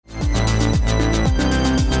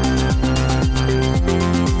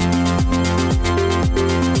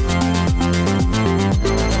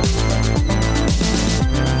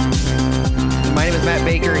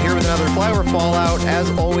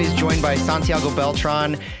Santiago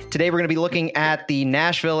Beltran. Today we're going to be looking at the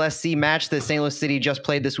Nashville SC match that St. Louis City just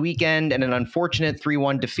played this weekend and an unfortunate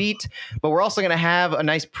 3-1 defeat. But we're also going to have a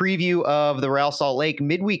nice preview of the Real Salt Lake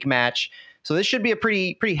midweek match. So this should be a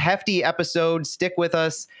pretty hefty episode. Stick with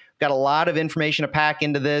us. We've got a lot of information to pack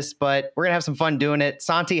into this, but we're going to have some fun doing it.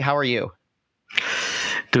 Santi, how are you?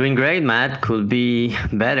 Doing great, Matt. Could be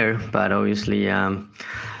better, but obviously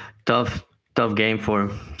tough game for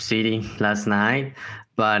City last night.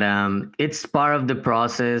 But it's part of the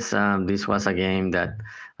process. This was a game that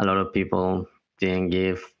a lot of people didn't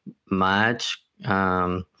give much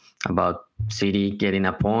about City getting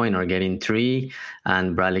a point or getting 3.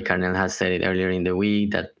 And Bradley Carnell has said it earlier in the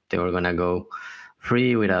week that they were going to go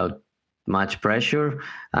free without much pressure.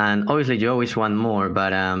 And obviously you always want more,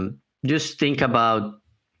 but just think about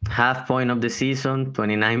half point of the season,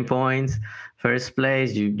 29 points, first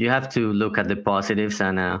place. You have to look at the positives,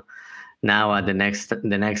 and now the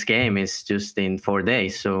next game is just in 4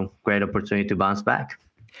 days, so great opportunity to bounce back.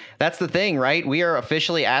 That's the thing, right? We are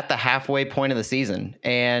officially at the halfway point of the season,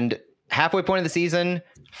 and halfway point of the season,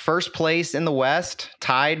 first place in the West,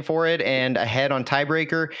 tied for it and ahead on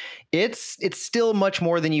tiebreaker. It's still much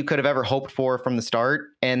more than you could have ever hoped for from the start,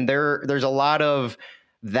 and there's a lot of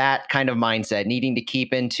that kind of mindset, needing to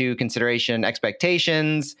keep into consideration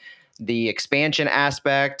expectations, the expansion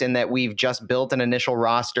aspect, and that we've just built an initial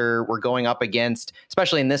roster. We're going up against,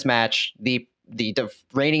 especially in this match, the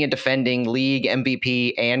reigning and defending league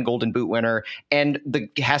MVP and Golden Boot winner, and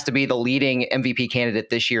has to be the leading MVP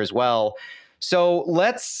candidate this year as well. So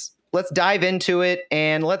let's dive into it,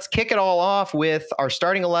 and let's kick it all off with our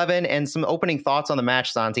starting 11 and some opening thoughts on the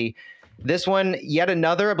match, Santi. This one, yet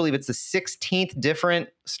another, I believe it's the 16th different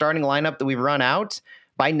starting lineup that we've run out.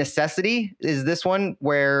 By necessity is this one,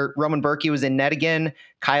 where Roman Berkey was in net again.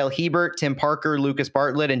 Kyle Hebert, Tim Parker, Lucas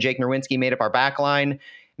Bartlett, and Jake Nerwinski made up our back line.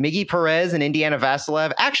 Miggy Perez and Indiana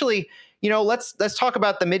Vassilev. Actually, let's talk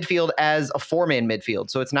about the midfield as a 4-man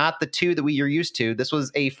midfield. So it's not the 2 that you're used to. This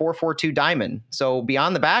was a 4-4-2 diamond. So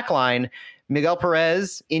beyond the back line, Miguel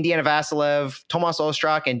Perez, Indiana Vassilev, Tomas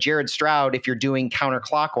Ostrak, and Jared Stroud if you're doing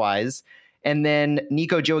counterclockwise. And then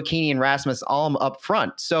Nico Gioacchini and Rasmus Alm up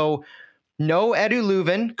front. So no Edu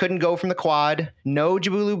Leuven, couldn't go from the quad. No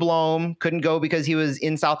Jabulu Blom, couldn't go because he was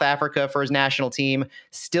in South Africa for his national team.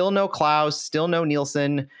 Still no Klaus, still no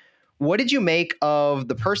Nielsen. What did you make of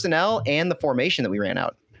the personnel and the formation that we ran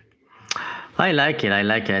out? I like it.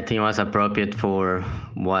 I think it was appropriate for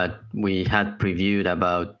what we had previewed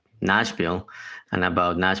about Nashville, and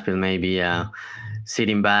about Nashville maybe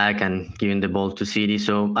sitting back and giving the ball to City.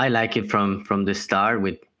 So I like it from the start,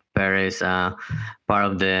 with Perez part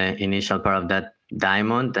of the initial part of that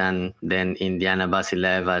diamond, and then Indiana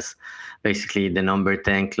Vassilev as basically the number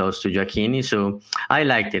 10 close to Gioacchini. So I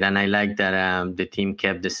liked it, and I like that the team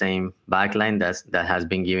kept the same backline that has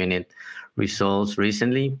been giving it results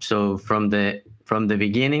recently. So from the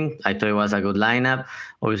beginning, I thought it was a good lineup.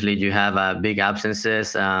 Obviously, you have big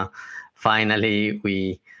absences. Finally,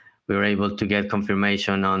 we were able to get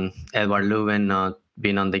confirmation on Edward Leuven not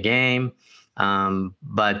being on the game.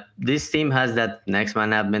 But this team has that next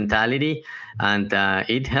man up mentality, and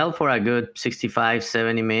it held for a good 65,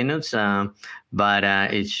 70 minutes. But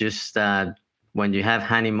it's just when you have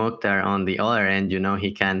Hani Mukhtar on the other end,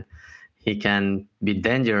 he can be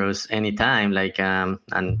dangerous anytime,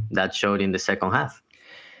 and that showed in the second half.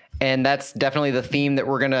 And that's definitely the theme that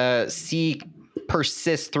we're going to see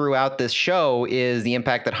persist throughout this show, is the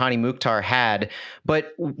impact that Hani Mukhtar had.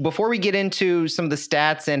 But before we get into some of the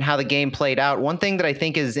stats and how the game played out, one thing that I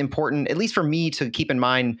think is important, at least for me to keep in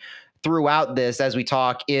mind throughout this as we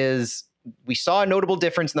talk, is we saw a notable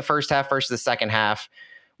difference in the first half versus the second half.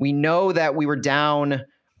 We know that we were down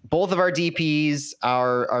both of our DPs,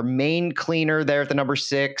 our main cleaner there at the number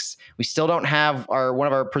 6. We still don't have one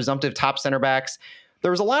of our presumptive top center backs.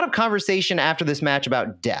 There was a lot of conversation after this match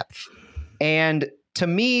about depth. And to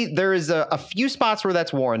me, there is a few spots where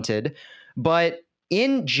that's warranted. But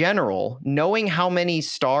in general, knowing how many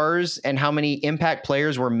stars and how many impact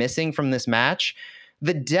players were missing from this match,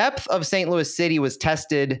 the depth of St. Louis City was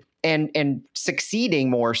tested and succeeding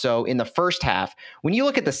more so in the first half. When you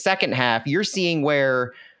look at the second half, you're seeing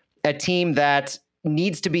where a team that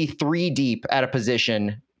needs to be 3 deep at a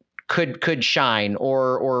position could shine,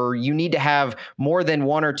 or you need to have more than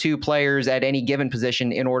 1 or 2 players at any given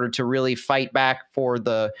position in order to really fight back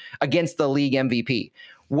against the league MVP.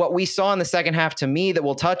 What we saw in the second half, to me, that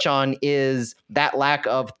we'll touch on, is that lack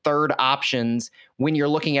of third options when you're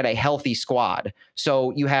looking at a healthy squad.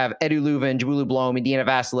 So you have Edu Leuven, Jabulu Blom, Indiana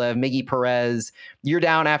Vassilev, Miggy Perez. You're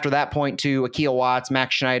down after that point to Akil Watts,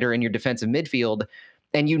 Max Schneider in your defensive midfield,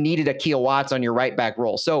 and you needed Akil Watts on your right back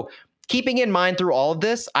role. So keeping in mind through all of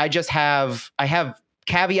this, I have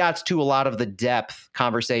caveats to a lot of the depth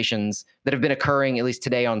conversations that have been occurring, at least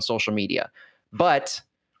today, on social media. But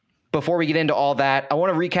before we get into all that, I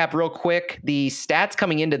want to recap real quick the stats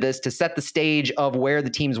coming into this to set the stage of where the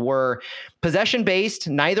teams were. Possession based,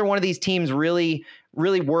 neither one of these teams really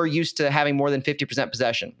were used to having more than 50%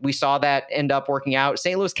 possession. We saw that end up working out.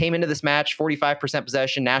 St. Louis came into this match 45%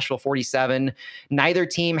 possession, Nashville 47. Neither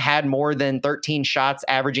team had more than 13 shots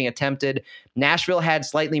averaging attempted. Nashville had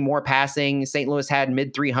slightly more passing. St. Louis had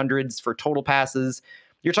mid 300s for total passes.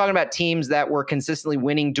 You're talking about teams that were consistently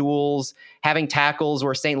winning duels, having tackles,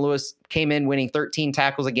 where St. Louis came in winning 13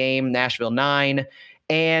 tackles a game, Nashville 9,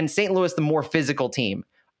 and St. Louis the more physical team.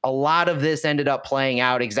 A lot of this ended up playing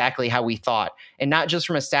out exactly how we thought, and not just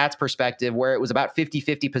from a stats perspective where it was about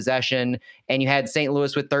 50-50 possession, and you had St.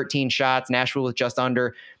 Louis with 13 shots, Nashville with just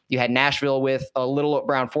under. You had Nashville with a little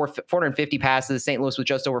around 450 passes, St. Louis with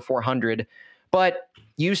just over 400. But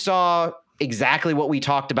you saw exactly what we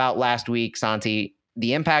talked about last week, Santi.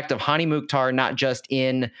 The impact of Hani Mukhtar, not just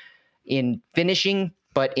in finishing,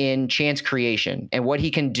 but in chance creation and what he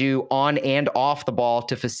can do on and off the ball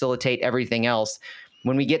to facilitate everything else.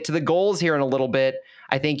 When we get to the goals here in a little bit,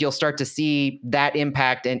 I think you'll start to see that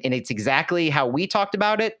impact. And it's exactly how we talked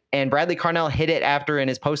about it. And Bradley Carnell hit it after in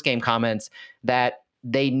his post-game comments that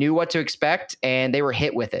they knew what to expect and they were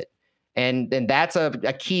hit with it. And that's a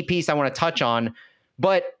key piece I want to touch on.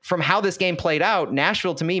 But from how this game played out,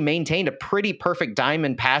 Nashville, to me, maintained a pretty perfect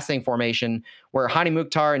diamond passing formation where Hani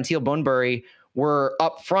Mukhtar and Teal Bunbury were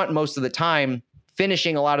up front most of the time,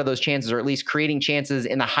 finishing a lot of those chances, or at least creating chances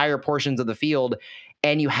in the higher portions of the field.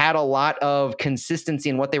 And you had a lot of consistency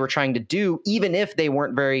in what they were trying to do, even if they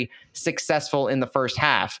weren't very successful in the first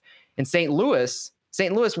half. In St. Louis,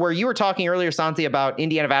 where you were talking earlier, Santi, about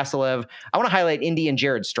Indiana Vassilev, I want to highlight Indy and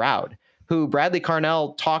Jared Stroud, who Bradley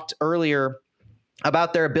Carnell talked earlier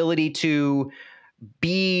about their ability to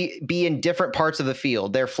be in different parts of the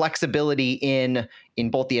field, their flexibility in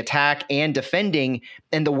both the attack and defending,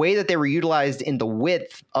 and the way that they were utilized in the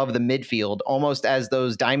width of the midfield, almost as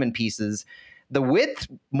those diamond pieces. The width,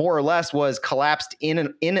 more or less, was collapsed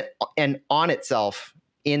in and on itself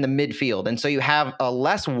in the midfield. And so you have a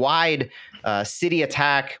less wide city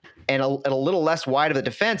attack and a little less wide of the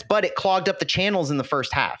defense, but it clogged up the channels in the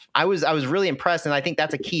first half. I was really impressed, and I think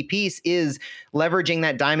that's a key piece, is leveraging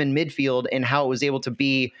that diamond midfield and how it was able to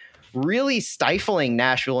be really stifling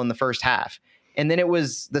Nashville in the first half. And then it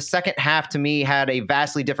was the second half, to me, had a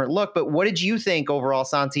vastly different look. But what did you think overall,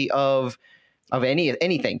 Santi, of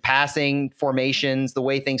anything, passing, formations, the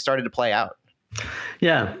way things started to play out?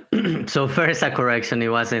 Yeah. So first, a correction: it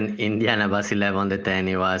wasn't Indiana Vassilev on the 10.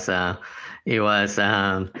 It was Thomas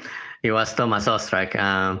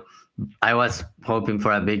Ostrak. I was hoping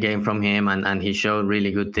for a big game from him, and he showed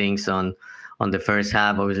really good things on the first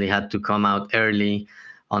half. Obviously, had to come out early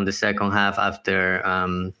on the second half after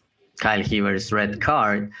Kyle Heaver's red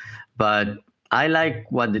card. But I like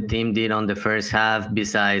what the team did on the first half,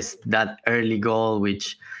 besides that early goal,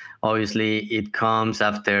 which obviously it comes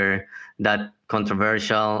after that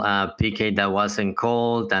controversial PK that wasn't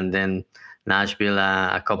called, and then Nashville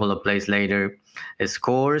a couple of plays later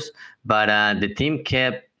scores. But the team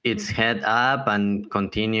kept its head up and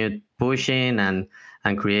continued pushing and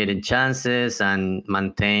created chances and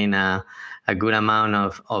maintained a good amount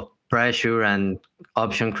of pressure and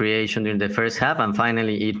option creation during the first half. And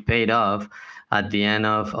finally, it paid off at the end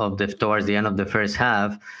towards the end of the first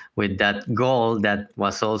half with that goal that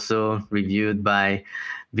was also reviewed by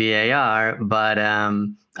VAR. But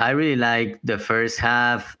I really like the first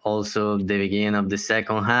half, also the beginning of the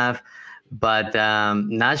second half. But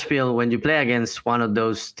Nashville, when you play against one of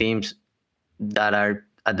those teams that are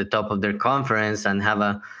at the top of their conference and have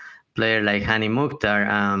a player like Hani Mukhtar,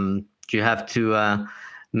 you have to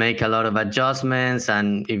make a lot of adjustments.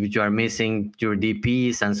 And if you are missing your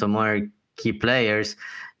DPs and some more key players,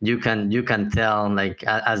 you can tell, like,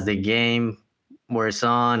 as the game wears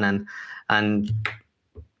on and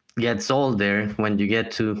gets older, when you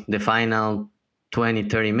get to the final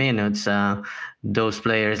 20-30 minutes, those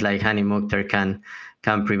players like Hani Mukhtar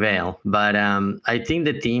can prevail. But I think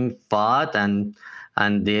the team fought and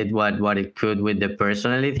did what it could with the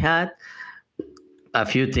personnel it had. A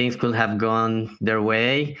few things could have gone their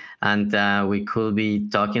way, and we could be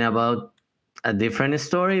talking about a different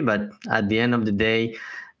story. But at the end of the day,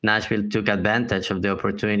 Nashville took advantage of the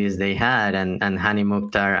opportunities they had, and Hani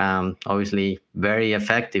Mukhtar obviously very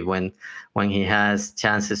effective when he has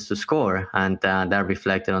chances to score, and that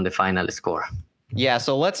reflected on the final score. Yeah,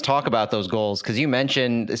 so let's talk about those goals, because you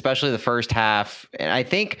mentioned especially the first half, and I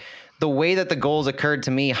think the way that the goals occurred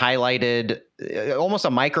to me highlighted almost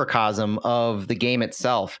a microcosm of the game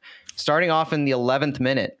itself. Starting off in the 11th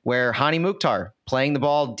minute, where Hani Mukhtar playing the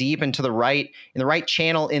ball deep into the right, in the right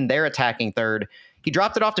channel in their attacking third. He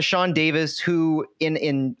dropped it off to Sean Davis, who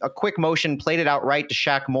in a quick motion played it out right to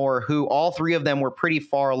Shaq Moore, who all three of them were pretty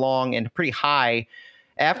far along and pretty high.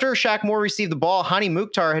 After Shaq Moore received the ball, Hani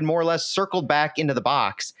Mukhtar had more or less circled back into the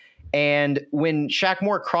box. And when Shaq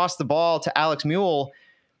Moore crossed the ball to Alex Mule,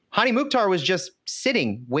 Hani Mukhtar was just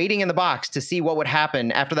sitting, waiting in the box to see what would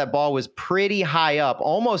happen after that ball was pretty high up,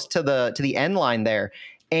 almost to the end line there.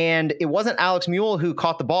 And it wasn't Alex Mule who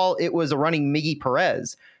caught the ball. It was a running Miggy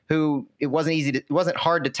Perez, who it wasn't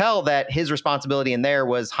hard to tell that his responsibility in there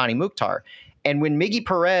was Hani Mukhtar. And when Miggy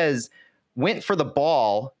Perez went for the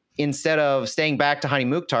ball instead of staying back to Hani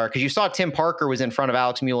Mukhtar, because you saw Tim Parker was in front of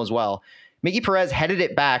Alex Mule as well. Miggy Perez headed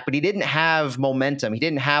it back, but he didn't have momentum. He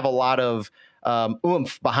didn't have a lot of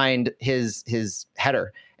oomph behind his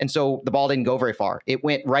header. And so the ball didn't go very far. It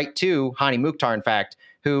went right to Hani Mukhtar, in fact,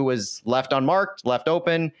 who was left unmarked, left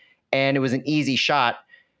open, and it was an easy shot.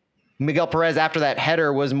 Miguel Perez, after that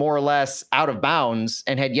header, was more or less out of bounds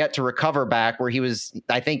and had yet to recover back, where he was,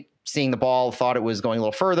 I think, seeing the ball, thought it was going a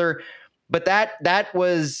little further. But that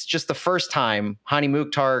was just the first time Hani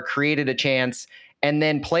Mukhtar created a chance and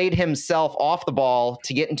then played himself off the ball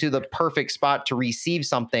to get into the perfect spot to receive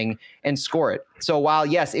something and score it. So while,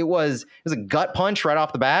 yes, it was a gut punch right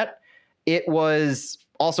off the bat, it was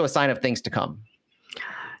also a sign of things to come.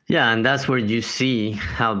 Yeah, and that's where you see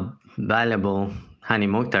how valuable Hani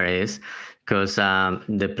Mukhtar is, because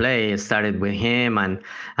the play started with him, and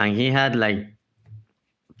he had like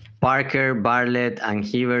Parker, Bartlett, and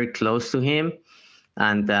Heber close to him,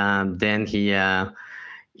 and then he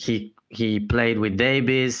played with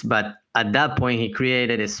Davis, but at that point he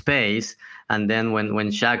created a space, and then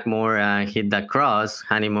when Shaq Moore hit that cross,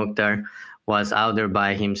 Hani Mukhtar was out there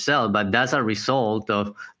by himself. But that's a result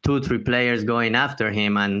of 2-3 players going after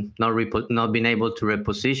him and not being able to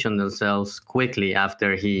reposition themselves quickly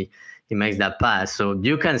after he makes that pass. So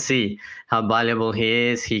you can see how valuable he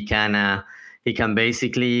is. He can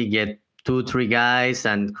basically get 2-3 guys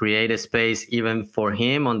and create a space even for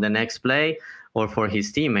him on the next play or for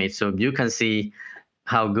his teammates. So you can see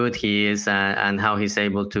how good he is and how he's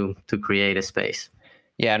able to create a space.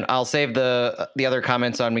 Yeah, and I'll save the other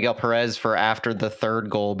comments on Miguel Perez for after the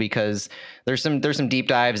third goal, because there's some deep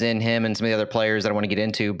dives in him and some of the other players that I want to get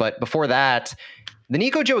into. But before that, the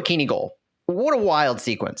Nico Gioacchini goal. What a wild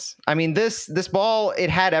sequence. I mean, this ball,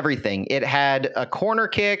 it had everything. It had a corner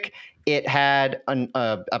kick. It had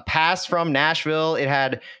a pass from Nashville. It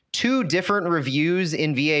had 2 different reviews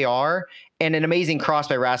in VAR and an amazing cross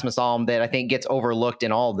by Rasmus Alm that I think gets overlooked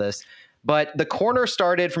in all of this. But the corner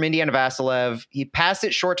started from Indiana Vassilev. He passed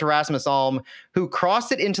it short to Rasmus Alm, who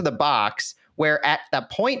crossed it into the box, where at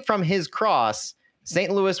that point from his cross,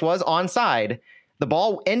 St. Louis was onside. The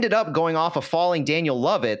ball ended up going off a falling Daniel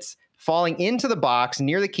Lovitz, falling into the box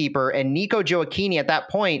near the keeper, and Nico Gioacchini at that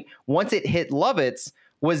point, once it hit Lovitz,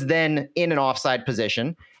 was then in an offside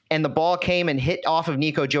position, and the ball came and hit off of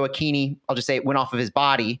Nico Gioacchini. I'll just say it went off of his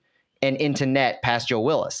body and into net past Joe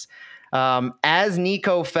Willis. As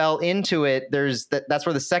Nico fell into it, that's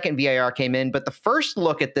where the second VAR came in. But the first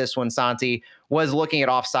look at this one, Santi, was looking at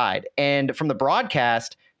offside. And from the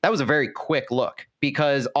broadcast, that was a very quick look,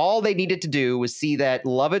 because all they needed to do was see that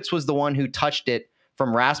Lovitz was the one who touched it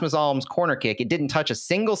from Rasmus Alm's corner kick. It didn't touch a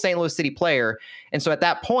single St. Louis City player. And so at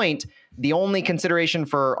that point, the only consideration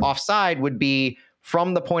for offside would be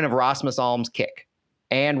from the point of Rasmus Alm's kick.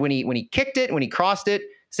 And when he kicked it, when he crossed it,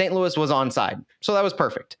 St. Louis was onside. So that was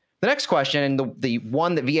perfect. The next question, and the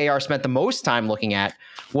one that VAR spent the most time looking at,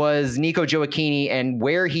 was Nico Gioacchini and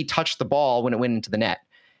where he touched the ball when it went into the net.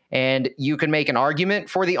 And you can make an argument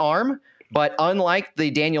for the arm, but unlike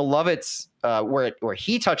the Daniel Lovitz where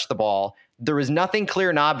he touched the ball, there was nothing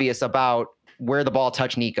clear and obvious about where the ball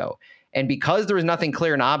touched Nico. And because there was nothing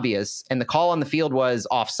clear and obvious, and the call on the field was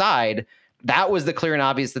offside, that was the clear and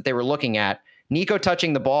obvious that they were looking at. Nico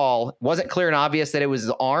touching the ball wasn't clear and obvious that it was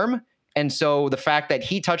his arm. And so the fact that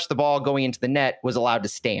he touched the ball going into the net was allowed to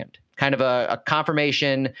stand. Kind of a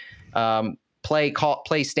confirmation,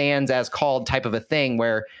 play stands as called type of a thing,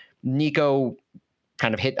 where Nico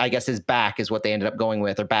kind of hit, I guess, his back is what they ended up going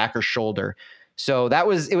with, or back or shoulder. So it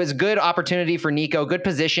was a good opportunity for Nico, good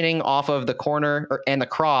positioning off of the corner and the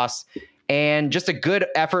cross, and just a good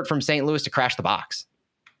effort from St. Louis to crash the box.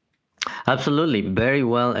 Absolutely. Very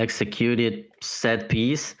well executed set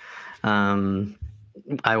piece.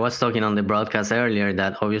 I was talking on the broadcast earlier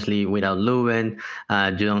that obviously without Leuven,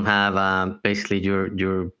 you don't have basically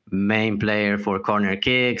your main player for corner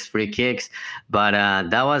kicks, free kicks. But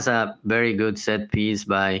that was a very good set piece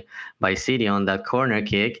by City on that corner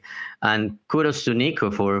kick. And kudos to Nico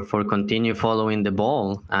for continue following the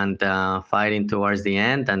ball and fighting towards the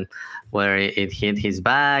end, and where it hit his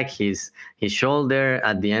back, his shoulder.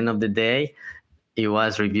 At the end of the day, it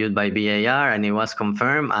was reviewed by VAR and it was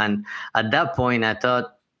confirmed. And at that point, I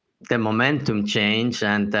thought the momentum changed,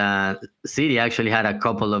 and City actually had a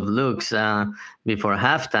couple of looks before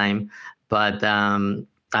halftime. But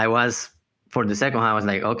I was, for the second half, I was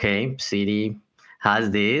like, okay, City has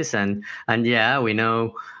this, and yeah, we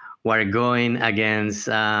know we're going against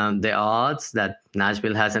the odds that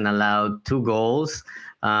Nashville hasn't allowed 2 goals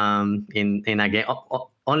in a game.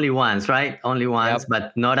 Only once, right? Only once, Yep.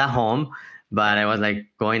 but not at home. But I was like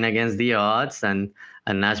going against the odds, and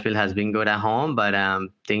Nashville has been good at home, but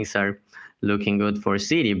things are looking good for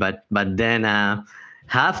City. But then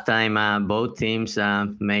halftime, both teams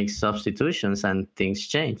make substitutions and things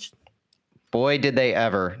changed. Boy, did they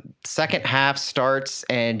ever. Second half starts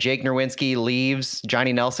and Jake Nerwinski leaves.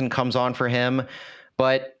 Johnny Nelson comes on for him.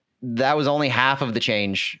 But that was only half of the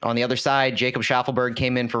change. On the other side, Jacob Schaffelberg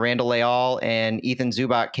came in for Randall Leal and Ethan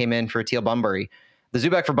Zubak came in for Teal Bunbury. The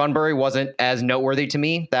Zubak for Bunbury wasn't as noteworthy to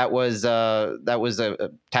me. That was a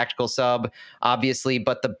tactical sub, obviously.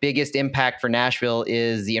 But the biggest impact for Nashville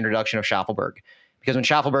is the introduction of Schaffelberg. Because when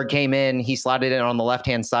Schaffelberg came in, he slotted in on the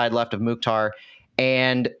left-hand side, left of Mukhtar.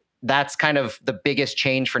 And that's kind of the biggest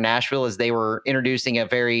change for Nashville, is they were introducing a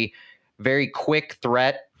very, very quick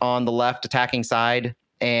threat on the left attacking side.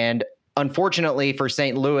 And unfortunately for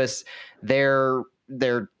St. Louis, their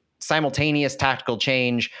simultaneous tactical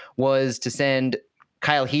change was to send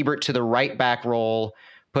Kyle Hebert to the right back role,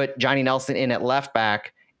 put Johnny Nelson in at left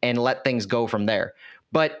back, and let things go from there.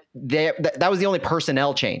 But that was the only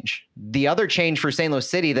personnel change. The other change for St. Louis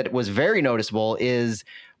City that was very noticeable is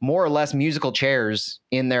more or less musical chairs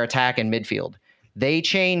in their attack and midfield. They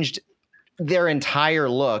changed their entire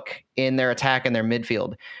look in their attack and their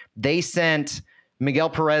midfield. They sent Miguel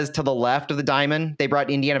Perez to the left of the diamond. They brought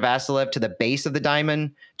Indiana Vasilev to the base of the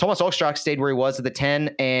diamond. Thomas Olkstrak stayed where he was at the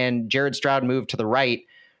 10, and Jared Stroud moved to the right.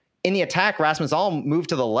 In the attack, Rasmus Alm moved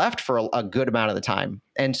to the left for a good amount of the time.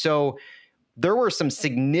 And so there were some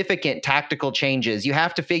significant tactical changes. You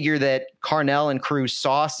have to figure that Carnell and crew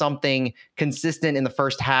saw something consistent in the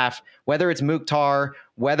first half, whether it's Mukhtar,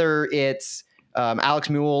 whether it's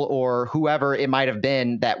Alex Mule or whoever it might have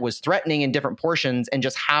been that was threatening in different portions, and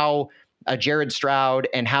just how a Jared Stroud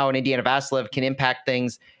and how an Indiana Vasilev can impact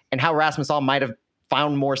things, and how Rasmus Alm might have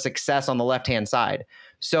found more success on the left-hand side.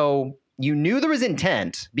 So you knew there was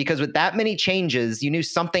intent, because with that many changes, you knew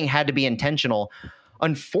something had to be intentional.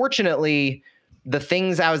 Unfortunately, the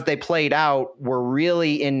things as they played out were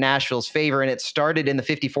really in Nashville's favor, and it started in the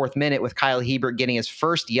 54th minute with Kyle Hebert getting his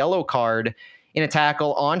first yellow card in a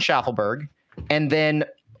tackle on Schaffelberg. And then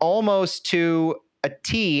almost to a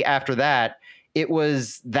T after that, it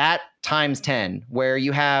was that times 10, where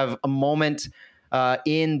you have a moment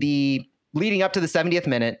in the leading up to the 70th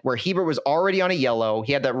minute where Hebert was already on a yellow.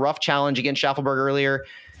 He had that rough challenge against Schaffelberg earlier.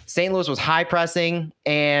 St. Louis was high pressing,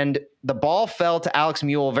 and the ball fell to Alex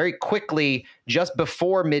Mule very quickly just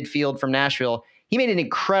before midfield from Nashville. He made an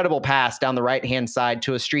incredible pass down the right-hand side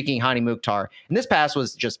to a streaking Hani Mukhtar. And this pass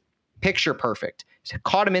was just picture perfect.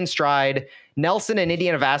 Caught him in stride. Nelson and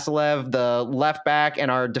Indiana Vasilev, the left back and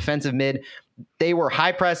our defensive mid, they were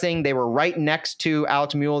high pressing. They were right next to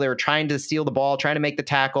Alex Mule. They were trying to steal the ball, trying to make the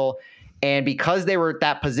tackle. And because they were at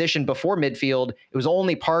that position before midfield, it was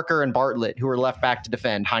only Parker and Bartlett who were left back to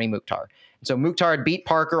defend Hani Mukhtar. And so Mukhtar had beat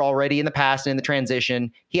Parker already in the pass and in the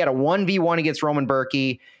transition. He had a 1v1 against Roman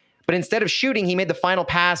Berkey. But instead of shooting, he made the final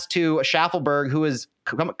pass to a Schaffelberg who was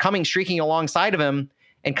coming streaking alongside of him.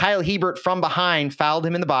 And Kyle Hebert from behind fouled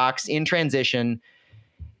him in the box in transition.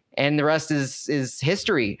 And the rest is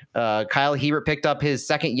history. Kyle Hebert picked up his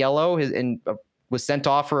second yellow and was sent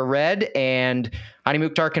off for a red, and Hani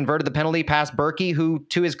Mukhtar converted the penalty past Berkey, who,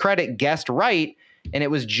 to his credit, guessed right, and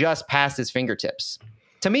it was just past his fingertips.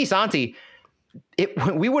 To me, Santi,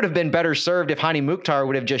 we would have been better served if Hani Mukhtar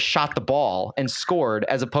would have just shot the ball and scored,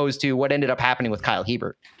 as opposed to what ended up happening with Kyle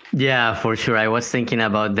Hebert. Yeah, for sure. I was thinking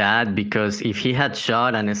about that, because if he had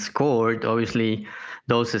shot and scored, obviously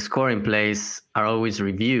those scoring plays are always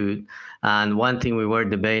reviewed. And one thing we were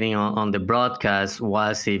debating on the broadcast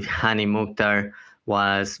was if Hani Mukhtar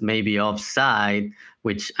was maybe offside,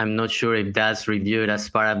 which I'm not sure if that's reviewed as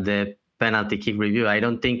part of the penalty kick review. I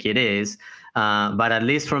don't think it is. But at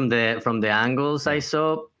least from the angles I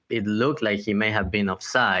saw, it looked like he may have been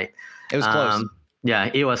offside. It was close.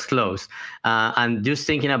 Yeah, it was close. And just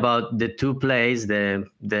thinking about the two plays, the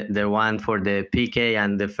one for the PK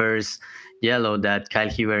and the first yellow that Kyle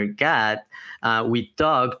Hibbert got, we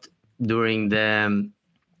talked during the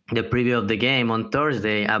preview of the game on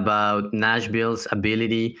Thursday about Nashville's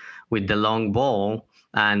ability with the long ball,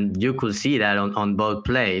 and you could see that on both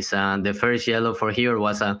plays. The first yellow for here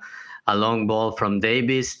was a long ball from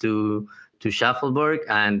Davis to Schaffelberg,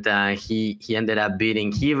 and he ended up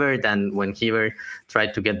beating Hibbert, and when Hibbert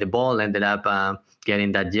tried to get the ball, ended up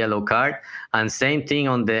getting that yellow card. And same thing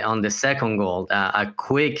on the second goal, a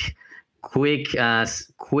quick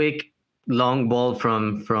long ball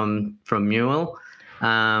from Mule,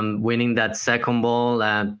 winning that second ball.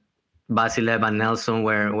 Basilev and Nelson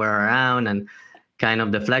were around and kind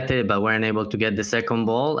of deflected, but weren't able to get the second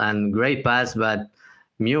ball. And great pass, but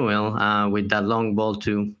Mule with that long ball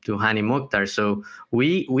to Hani Mukhtar. So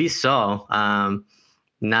we saw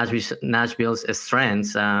Nashville's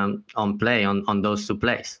strengths on play on those two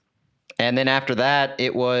plays. And then after that,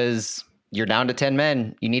 it was you're down to 10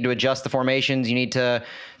 men. You need to adjust the formations. You need to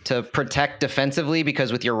protect defensively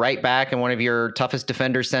because with your right back and one of your toughest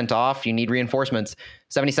defenders sent off, you need reinforcements.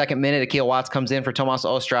 72nd minute, Akil Watts comes in for Tomas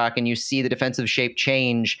Ostrak, and you see the defensive shape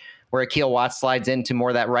change where Akil Watts slides into more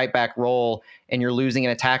of that right back role, and you're losing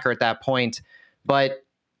an attacker at that point. But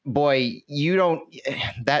boy,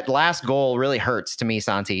 that last goal really hurts to me,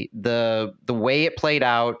 Santi. The way it played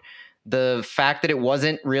out, the fact that it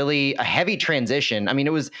wasn't really a heavy transition. I mean,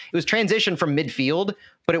 it was transition from midfield,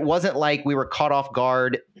 but it wasn't like we were caught off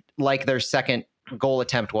guard like their second goal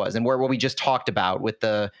attempt was, and what we just talked about with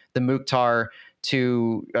the Mukhtar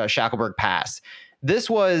to Schackelberg pass. This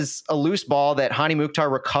was a loose ball that Hani Mukhtar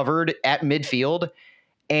recovered at midfield.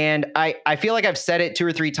 And I feel like I've said it 2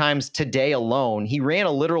 or 3 times today alone. He ran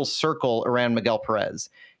a literal circle around Miguel Perez.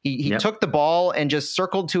 He took the ball and just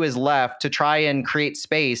circled to his left to try and create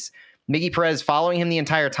space. Miggy Perez following him the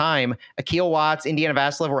entire time. Akil Watts, Indiana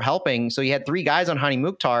Vassilev were helping. So he had 3 guys on Hani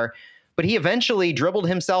Mukhtar, but he eventually dribbled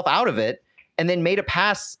himself out of it and then made a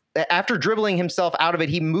pass. After dribbling himself out of it,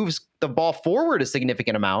 he moves the ball forward a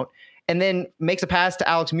significant amount and then makes a pass to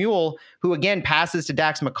Alex Mule, who again passes to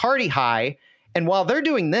Dax McCarty high. And while they're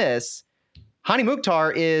doing this, Hani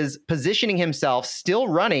Mukhtar is positioning himself, still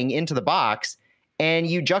running into the box, and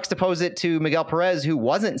you juxtapose it to Miguel Perez, who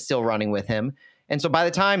wasn't still running with him. And so by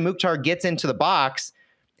the time Mukhtar gets into the box,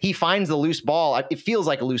 he finds the loose ball. It feels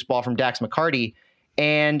like a loose ball from Dax McCarty,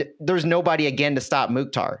 and there's nobody again to stop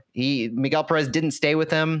Mukhtar. Miguel Perez didn't stay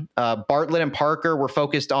with him. Bartlett and Parker were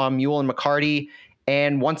focused on Mule and McCarty.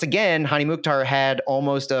 And once again, Hani Mukhtar had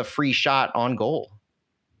almost a free shot on goal.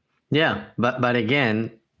 Yeah, but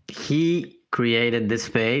again, he created the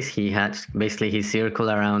space. He had basically his circle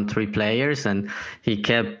around 3 players, and he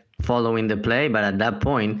kept following the play. But at that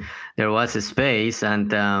point, there was a space,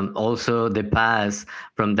 and also the pass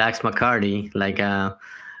from Dax McCarty, like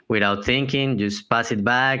without thinking, just pass it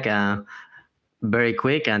back very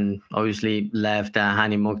quick, and obviously left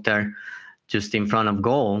Hani Mukhtar just in front of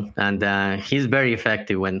goal. And he's very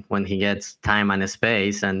effective when he gets time and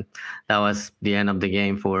space. And that was the end of the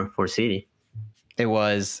game for City. It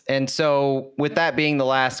was. And so with that being the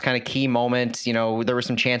last kind of key moment, there were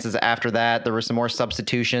some chances after that. There were some more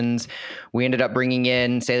substitutions. We ended up bringing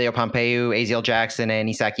in Celio Pompeu, Aziel Jackson, and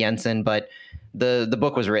Isak Jensen, but the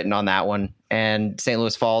book was written on that one. And St.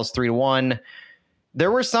 Louis falls 3-1. There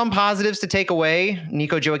were some positives to take away.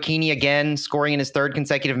 Nico Gioacchini, again, scoring in his 3rd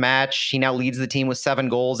consecutive match. He now leads the team with 7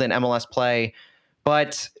 goals in MLS play.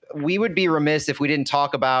 But we would be remiss if we didn't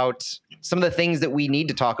talk about some of the things that we need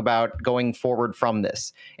to talk about going forward from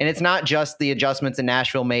this. And it's not just the adjustments in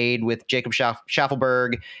Nashville made with Jacob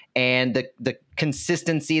Schaffelberg and the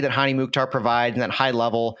consistency that Hani Mukhtar provides and that high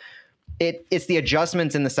level. It's the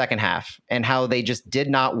adjustments in the second half and how they just did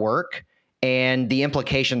not work, and the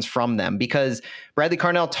implications from them, because Bradley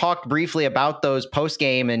Carnell talked briefly about those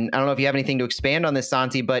post-game, and I don't know if you have anything to expand on this,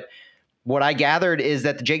 Santi, but what I gathered is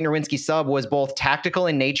that the Jake Nerwinski sub was both tactical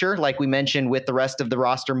in nature, like we mentioned with the rest of the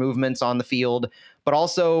roster movements on the field, but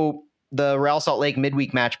also the Real Salt Lake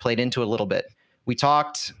midweek match played into it a little bit. We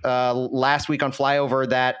talked last week on Flyover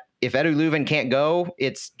that if Edu Leuven can't go,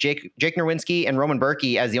 it's Jake Nerwinski and Roman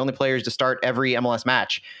Berkey as the only players to start every MLS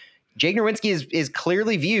match. Jake Nerwinski is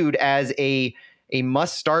clearly viewed as a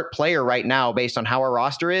must-start player right now based on how our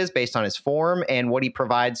roster is, based on his form, and what he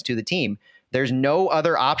provides to the team. There's no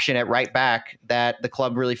other option at right back that the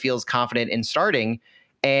club really feels confident in starting.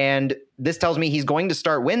 And this tells me he's going to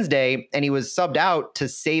start Wednesday, and he was subbed out to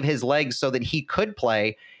save his legs so that he could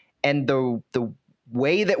play. And the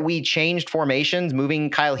way that we changed formations, moving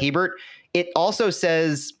Kyle Hibbert, it also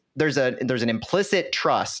says there's an implicit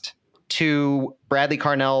trust to Bradley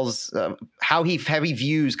Carnell's how he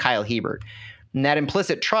views Kyle Hiebert. And that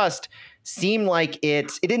implicit trust seemed like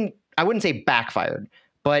it didn't, I wouldn't say backfired,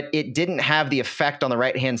 but it didn't have the effect on the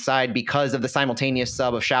right-hand side because of the simultaneous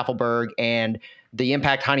sub of Schaffelberg and the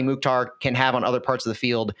impact Hani Mukhtar can have on other parts of the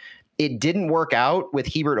field. It didn't work out with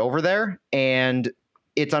Hiebert over there, and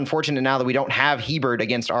it's unfortunate now that we don't have Hiebert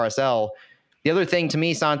against RSL. The other thing to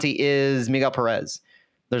me, Santi, is Miguel Perez.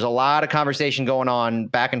 There's a lot of conversation going on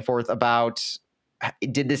back and forth about,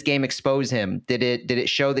 did this game expose him? Did it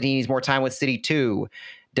show that he needs more time with City 2?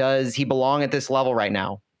 Does he belong at this level right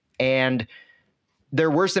now? And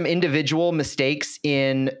there were some individual mistakes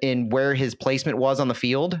in where his placement was on the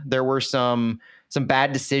field. There were some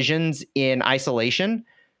bad decisions in isolation,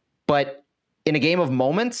 but in a game of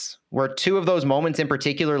moments where two of those moments in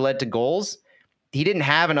particular led to goals, he didn't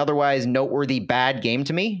have an otherwise noteworthy bad game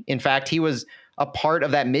to me. In fact, he was a part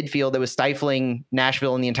of that midfield that was stifling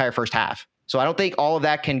Nashville in the entire first half. So I don't think all of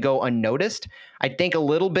that can go unnoticed. I think a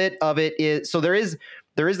little bit of it is, so there is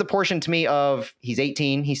the portion to me of he's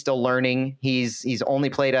 18, he's still learning. He's only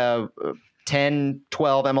played 10,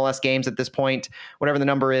 12 MLS games at this point, whatever the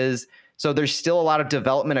number is. So there's still a lot of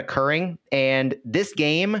development occurring. And this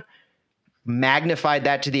game magnified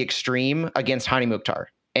that to the extreme against Hani Mukhtar.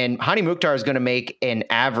 And Hani Mukhtar is going to make an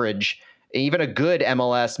average, even a good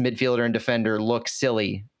MLS midfielder and defender, look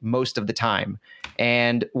silly most of the time.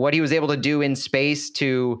 And what he was able to do in space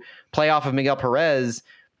to play off of Miguel Perez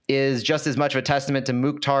is just as much of a testament to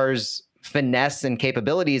Mukhtar's finesse and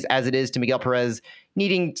capabilities as it is to Miguel Perez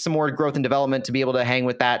needing some more growth and development to be able to hang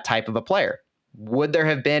with that type of a player. Would there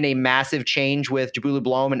have been a massive change with Jabulu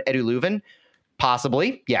Blom and Edu Leuven?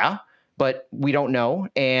 Possibly, yeah, but we don't know.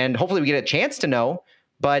 And hopefully we get a chance to know.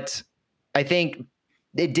 But I think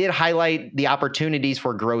it did highlight the opportunities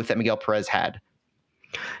for growth that Miguel Perez had.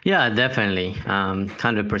 Yeah, definitely.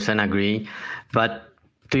 100% agree. But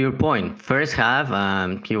to your point, first half,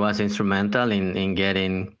 he was instrumental in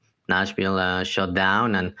getting Nashville shut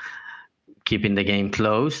down and keeping the game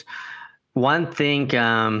close. One thing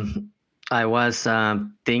I was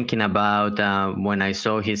thinking about when I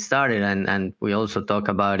saw he started, and we also talk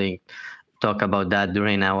about that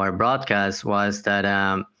during our broadcast, was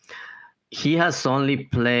that he has only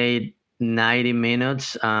played 90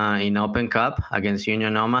 minutes in Open Cup against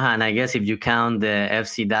Union Omaha, and I guess if you count the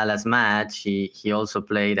FC Dallas match, he also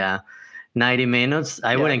played 90 minutes.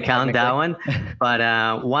 I wouldn't count that one,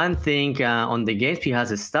 but one thing on the games he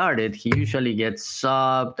has started, he usually gets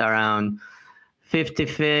subbed around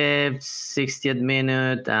 55th, 60th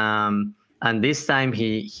minute, and this time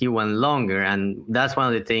he went longer, and that's one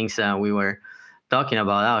of the things we were talking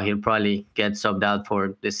about. How he'll probably get subbed out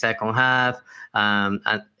for the second half, and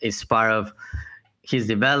it's part of his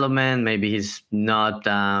development. Maybe he's not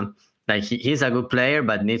he's a good player,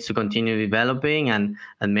 but needs to continue developing, and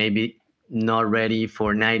maybe not ready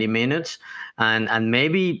for 90 minutes, and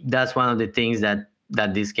maybe that's one of the things that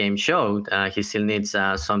this game showed. He still needs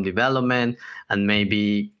some development, and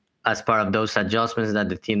maybe as part of those adjustments that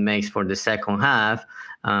the team makes for the second half,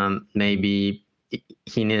 maybe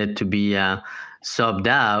he needed to be subbed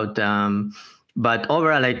out. But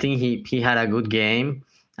overall, I think he had a good game.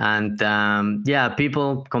 And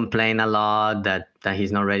people complain a lot that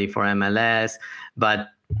he's not ready for MLS. But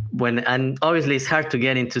and obviously it's hard to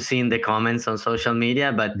get into seeing the comments on social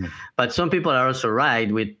media, but some people are also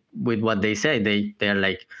right with what they say. They're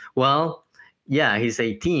like, well, yeah, he's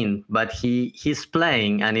 18, but he's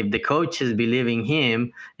playing, and if the coaches believe in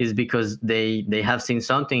him, is because they have seen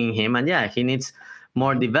something in him, and he needs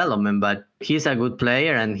more development, but he's a good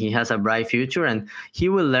player and he has a bright future, and he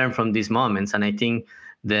will learn from these moments. And I think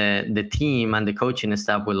the team and the coaching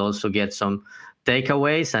staff will also get some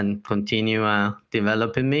takeaways and continue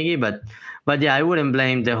developing Miggy. But I wouldn't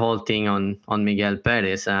blame the whole thing on Miguel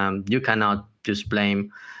Perez. You cannot just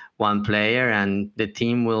blame one player, and the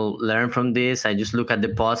team will learn from this. I just look at the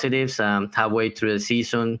positives. Halfway through the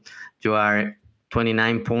season, you are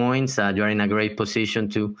 29 points. You are in a great position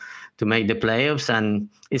to make the playoffs, and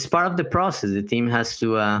it's part of the process. The team has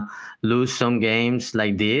to lose some games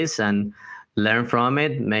like this and learn from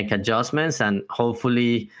it, make adjustments, and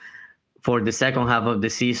hopefully for the second half of the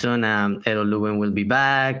season, Edo Leuven will be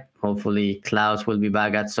back. Hopefully Klaus will be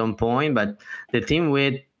back at some point, but the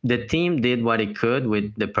team did what it could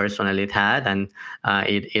with the personnel it had, and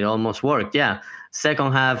it almost worked.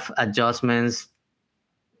 Second half adjustments,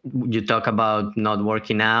 you talk about not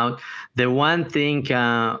working out. The one thing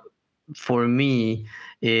for me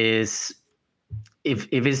is if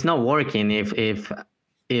it's not working, if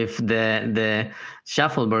the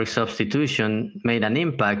Schaffelberg substitution made an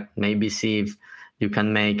impact, maybe see if you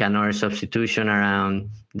can make another substitution around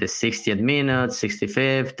the 60th minute,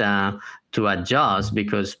 65th, to adjust,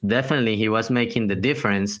 because definitely he was making the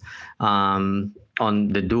difference on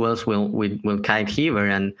the duels with Kyle Heaver,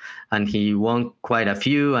 and he won quite a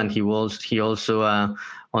few, and he also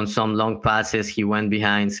on some long passes he went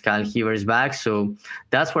behind Kyle Heaver's back. So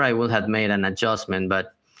that's where I would have made an adjustment,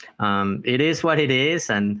 but it is what it is,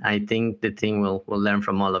 and I think the team will learn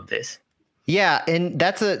from all of this. Yeah, and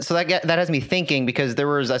that has me thinking, because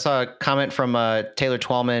I saw a comment from Taylor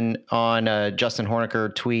Twellman on Justin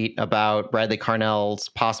Horniker tweet about Bradley Carnell's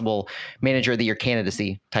possible manager of the year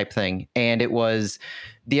candidacy type thing, and it was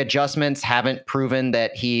the adjustments haven't proven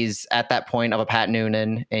that he's at that point of a Pat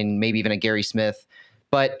Noonan and maybe even a Gary Smith.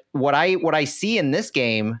 But what I see in this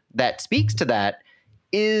game that speaks to that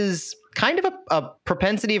is kind of a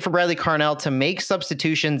propensity for Bradley Carnell to make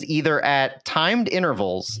substitutions either at timed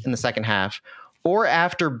intervals in the second half or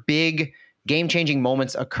after big game-changing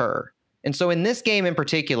moments occur. And so in this game in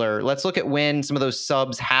particular, let's look at when some of those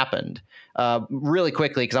subs happened really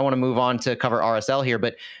quickly, because I want to move on to cover RSL here.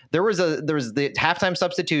 But there was the halftime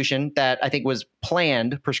substitution that I think was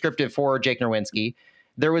planned, prescriptive for Jake Nerwinski.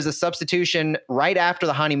 There was a substitution right after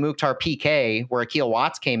the Hani Mukhtar PK where Akil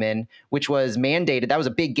Watts came in, which was mandated. That was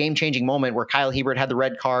a big game-changing moment where Kyle Hebert had the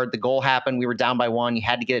red card. The goal happened. We were down by 1. You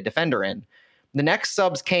had to get a defender in. The next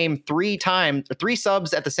subs came 3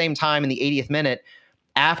 subs at the same time in the 80th minute,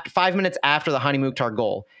 5 minutes after the Hani Mukhtar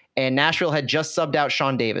goal. And Nashville had just subbed out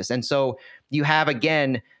Sean Davis. And so you have,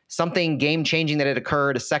 again, something game-changing that had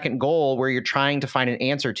occurred, a second goal where you're trying to find an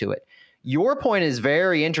answer to it. Your point is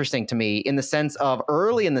very interesting to me in the sense of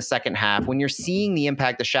early in the second half, when you're seeing the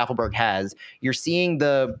impact that Schaffelberg has, you're seeing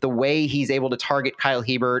the way he's able to target Kyle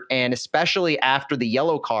Hebert, and especially after the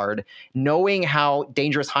yellow card, knowing how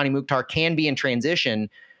dangerous Hani Mukhtar can be in transition,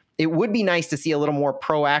 it would be nice to see a little more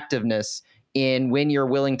proactiveness in when you're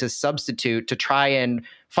willing to substitute to try and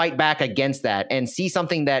fight back against that and see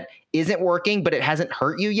something that isn't working, but it hasn't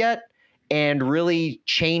hurt you yet, and really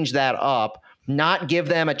change that up. Not give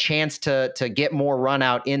them a chance to get more run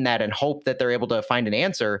out in that and hope that they're able to find an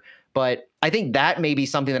answer. But I think that may be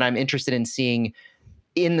something that I'm interested in seeing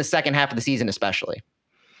in the second half of the season, especially.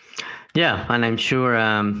 Yeah, and I'm sure,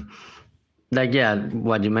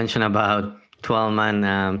 what you mentioned about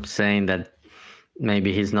Twellman saying that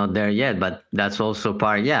maybe he's not there yet, but that's also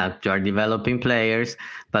part. You are developing players,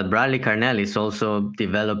 but Bradley Carnell is also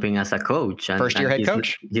developing as a coach. And, first-year head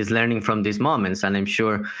coach. He's learning from these moments, and I'm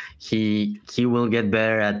sure he will get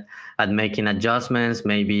better at making adjustments.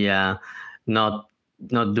 Maybe not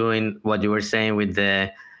doing what you were saying with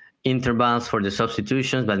the intervals for the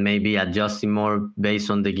substitutions, but maybe adjusting more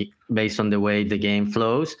based on the way the game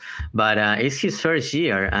flows. But it's his first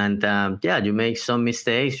year, and you make some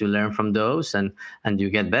mistakes, you learn from those, and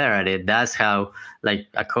you get better at it. That's how, like,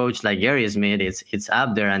 a coach like Gary Smith, it's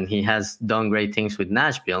up there, and he has done great things with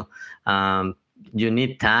Nashville. You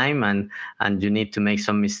need time, and you need to make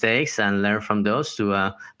some mistakes and learn from those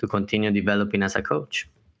to continue developing as a coach.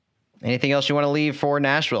 Anything else you want to leave for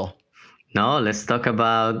Nashville? No, let's talk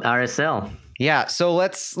about RSL. Yeah, so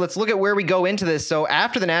let's look at where we go into this. So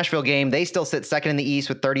after the Nashville game, they still sit second in the East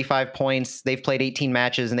with 35 points. They've played 18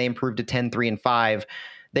 matches, and they improved to 10-3-5.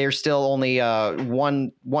 They're still only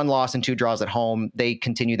one loss and 2 draws at home. They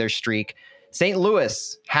continue their streak. St.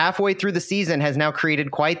 Louis, halfway through the season, has now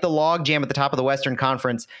created quite the logjam at the top of the Western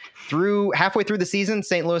Conference. Halfway through the season,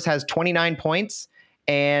 St. Louis has 29 points,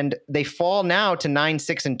 and they fall now to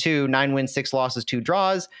 9-6-2, 9 wins, 6 losses, 2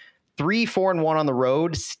 draws. 3-4-1 on the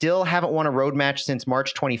road. Still haven't won a road match since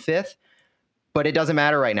March 25th, but it doesn't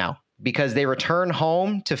matter right now because they return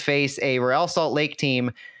home to face a Real Salt Lake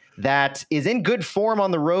team that is in good form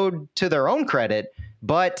on the road to their own credit.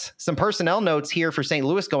 But some personnel notes here for St.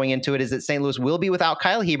 Louis going into it is that St. Louis will be without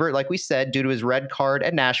Kyle Hebert, like we said, due to his red card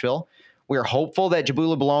at Nashville. We're hopeful that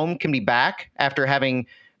Jabula Blom can be back after having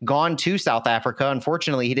gone to South Africa.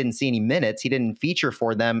 Unfortunately, he didn't see any minutes. He didn't feature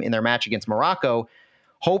for them in their match against Morocco.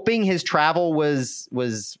 Hoping his travel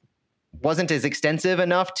wasn't as extensive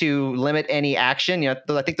enough to limit any action.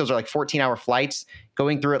 I think those are like 14-hour flights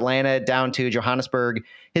going through Atlanta down to Johannesburg.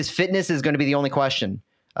 His fitness is going to be the only question.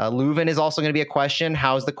 Leuven is also going to be a question.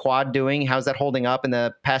 How's the quad doing? How's that holding up in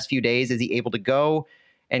the past few days? Is he able to go?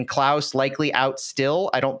 And Klaus likely out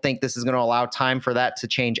still. I don't think this is going to allow time for that to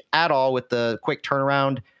change at all with the quick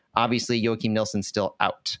turnaround. Obviously, Joachim Nilsson still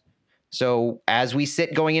out. So as we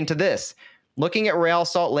sit going into this, looking at Real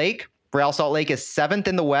Salt Lake is 7th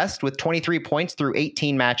in the West with 23 points through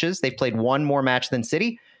 18 matches. They've played 1 more match than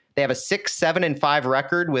City. They have a 6-7-5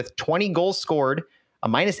 record with 20 goals scored, a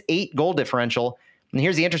 -8 goal differential. And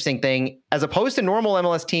here's the interesting thing. As opposed to normal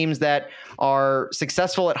MLS teams that are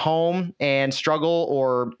successful at home and struggle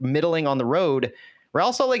or middling on the road,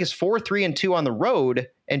 Real Salt Lake is 4-3-2 on the road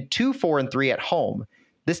and 2-4-3 at home.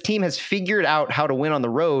 This team has figured out how to win on the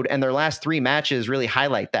road, and their last 3 matches really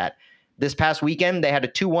highlight that. This past weekend, they had a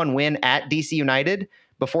 2-1 win at DC United.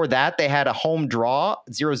 Before that, they had a home draw,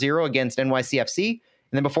 0-0 against NYCFC.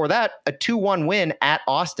 And then before that, a 2-1 win at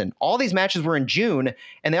Austin. All these matches were in June,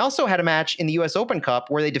 and they also had a match in the U.S. Open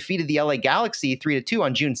Cup where they defeated the LA Galaxy 3-2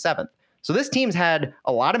 on June 7th. So this team's had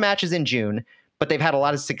a lot of matches in June, but they've had a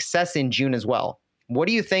lot of success in June as well. What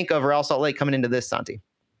do you think of Real Salt Lake coming into this, Santi?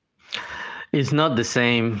 It's not the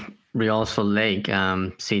same Real Salt Lake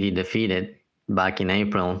City defeated back in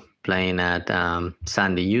April playing at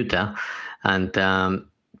Sandy, Utah. And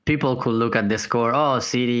people could look at the score,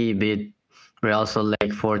 City beat Real Salt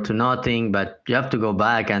Lake 4-0, but you have to go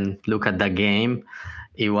back and look at that game.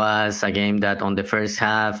 It was a game that on the first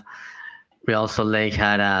half, Real Salt Lake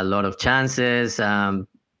had a lot of chances.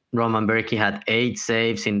 Roman Berkey had 8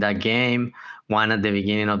 saves in that game, one at the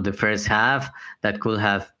beginning of the first half that could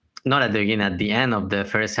have, not at the beginning, at the end of the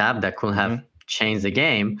first half that could have changed the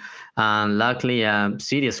game. Luckily,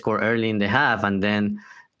 City scored early in the half and then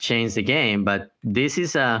changed the game. But this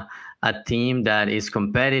is a team that is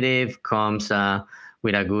competitive, comes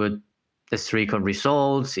with a good streak of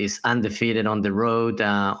results, is undefeated on the road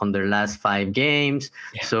on their last 5 games.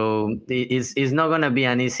 Yeah. So it's not going to be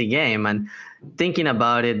an easy game. And thinking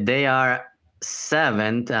about it, they are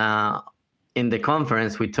 7th in the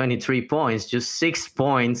conference with 23 points, just 6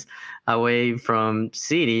 points away from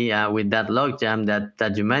City with that logjam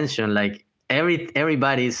that you mentioned. Like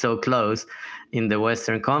everybody is so close in the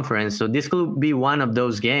Western Conference. So this could be one of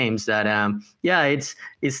those games that,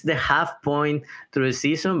 it's the half point through the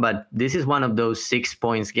season, but this is one of those 6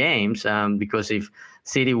 points games because if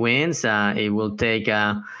City wins, it will take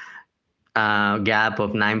a gap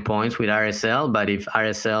of 9 points with RSL. But if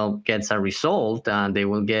RSL gets a result, they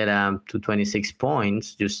will get to 26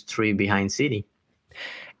 points, just 3 behind City.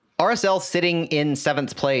 RSL sitting in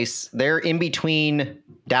 7th place. They're in between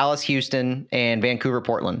Dallas, Houston, and Vancouver,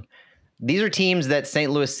 Portland. These are teams that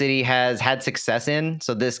St. Louis City has had success in.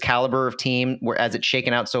 So this caliber of team, as it's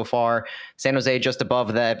shaken out so far, San Jose just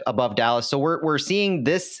above Dallas. So we're seeing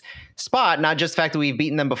this spot, not just the fact that we've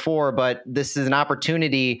beaten them before, but this is an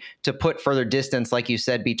opportunity to put further distance, like you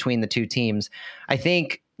said, between the two teams. I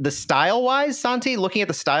think the style-wise, Santi, looking at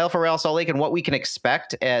the style for Real Salt Lake and what we can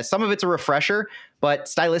expect, some of it's a refresher, but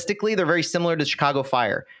stylistically, they're very similar to Chicago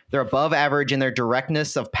Fire. They're above average in their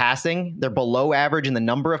directness of passing. They're below average in the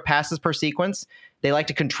number of passes per sequence. They like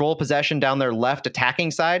to control possession down their left attacking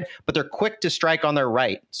side, but they're quick to strike on their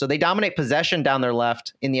right. So they dominate possession down their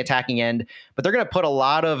left in the attacking end, but they're going to put a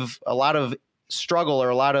lot of struggle or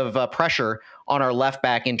a lot of pressure on our left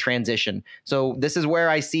back in transition. So this is where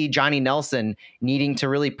I see Johnny Nelson needing to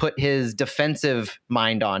really put his defensive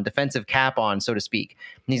cap on, so to speak.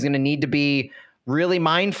 And he's going to need to be really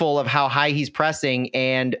mindful of how high he's pressing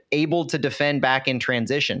and able to defend back in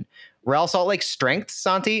transition. Real Salt Lake's strengths,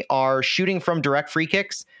 Santi, are shooting from direct free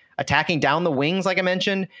kicks, attacking down the wings, like I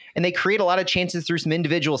mentioned, and they create a lot of chances through some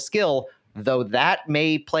individual skill, though that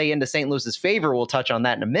may play into St. Louis's favor. We'll touch on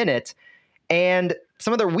that in a minute. And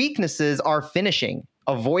some of their weaknesses are finishing,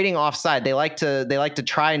 avoiding offside. They like to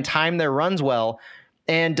try and time their runs well,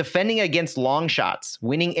 and defending against long shots,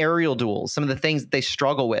 winning aerial duels, some of the things that they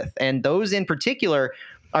struggle with. And those in particular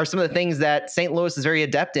are some of the things that St. Louis is very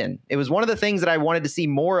adept in. It was one of the things that I wanted to see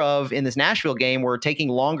more of in this Nashville game, were taking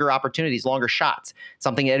longer opportunities, longer shots,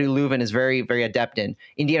 something Edu Leuven is very, very adept in.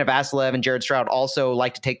 Indiana Vassilev and Jared Stroud also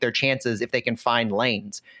like to take their chances if they can find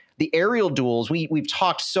lanes. The aerial duels, we've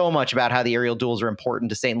talked so much about how the aerial duels are important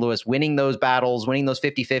to St. Louis, winning those battles, winning those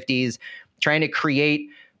 50-50s, trying to create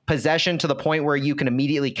possession to the point where you can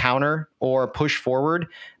immediately counter or push forward.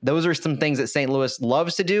 Those are some things that St. Louis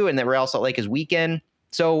loves to do and that Real Salt Lake is weak in.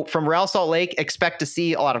 So from Real Salt Lake, expect to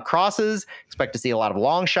see a lot of crosses, expect to see a lot of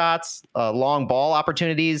long shots, long ball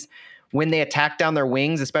opportunities. When they attack down their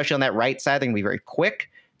wings, especially on that right side, they're going to be very quick.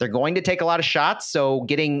 They're going to take a lot of shots. So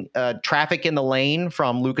getting traffic in the lane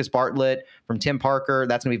from Lucas Bartlett, from Tim Parker,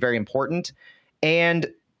 that's going to be very important.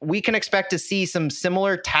 And we can expect to see some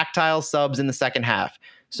similar tactile subs in the second half.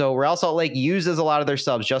 So Real Salt Lake uses a lot of their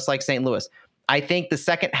subs, just like St. Louis. I think the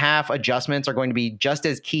second half adjustments are going to be just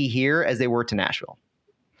as key here as they were to Nashville.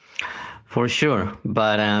 For sure.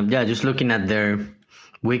 But just looking at their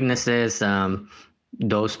weaknesses,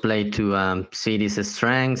 those play to City's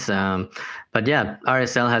strengths.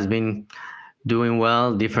 RSL has been doing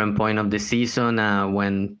well, different point of the season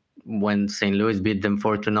when when St. Louis beat them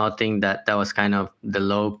 4-0. That was kind of the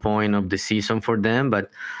low point of the season for them, but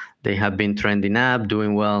they have been trending up,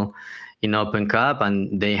 doing well in Open Cup,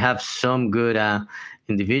 and they have some good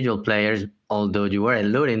individual players. Although you were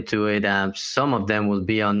alluding to it, some of them will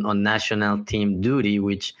be on national team duty,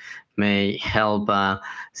 which may help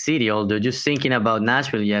City. Although just thinking about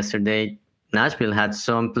Nashville yesterday, Nashville had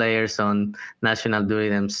some players on national duty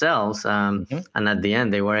themselves, and at the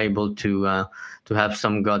end they were able to have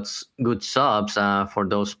some good subs for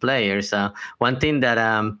those players. One thing that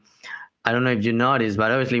I don't know if you noticed,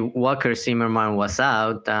 but obviously Walker Zimmerman was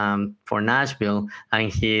out for Nashville,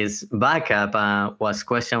 and his backup was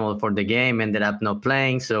questionable for the game, ended up not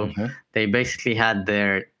playing. So they basically had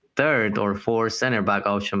their third or fourth center back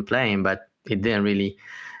option playing, but it didn't really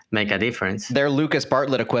make a difference. They're Lucas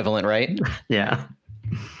Bartlett equivalent, right? Yeah.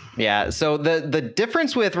 Yeah. So the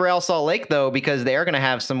difference with Real Salt Lake, though, because they are going to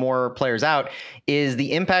have some more players out, is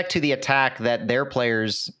the impact to the attack that their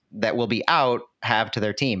players that will be out have to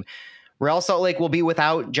their team. Real Salt Lake will be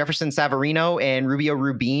without Jefferson Savarino and Rubio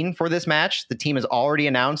Rubin for this match. The team has already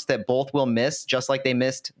announced that both will miss, just like they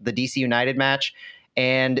missed the DC United match,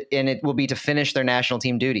 and it will be to finish their national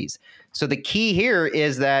team duties. So the key here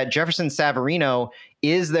is that Jefferson Savarino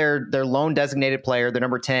is their lone designated player, their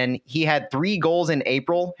number 10. He had 3 goals in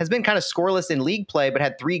April, has been kind of scoreless in league play, but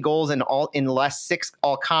had 3 goals in the last 6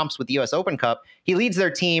 all comps with the US Open Cup. He leads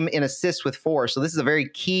their team in assists with 4. So this is a very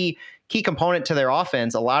key component to their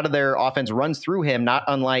offense. A lot of their offense runs through him, not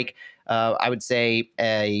unlike I would say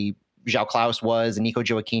a João Klaus was, and Nico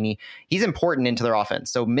Gioacchini. He's important into their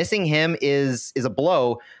offense. So missing him is a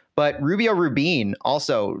blow. But Rubio Rubin,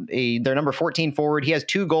 also their number 14 forward, he has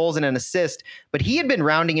 2 goals and an assist, but he had been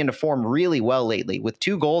rounding into form really well lately with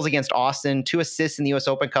 2 goals against Austin, 2 assists in the US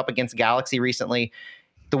Open Cup against Galaxy recently.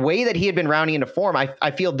 The way that he had been rounding into form,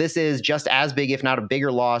 I feel this is just as big, if not a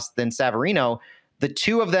bigger loss than Savarino. The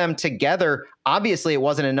two of them together, obviously it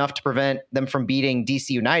wasn't enough to prevent them from beating DC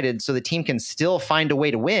United, so the team can still find a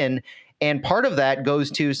way to win. And part of that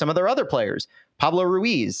goes to some of their other players, Pablo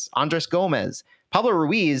Ruiz, Andres Gomez. Pablo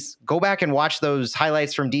Ruiz, go back and watch those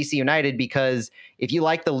highlights from DC United, because if you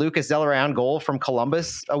like the Lucas Zelarayan goal from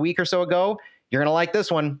Columbus a week or so ago, you're going to like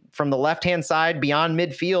this one from the left-hand side beyond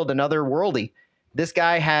midfield, another worldie. This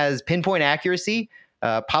guy has pinpoint accuracy.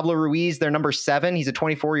 Pablo Ruiz, their number 7, he's a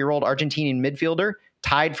 24-year-old Argentinian midfielder,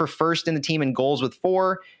 tied for first in the team in goals with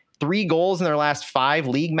 4, 3 goals in their last 5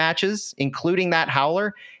 league matches, including that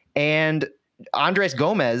howler. And Andres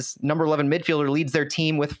Gomez, number 11 midfielder, leads their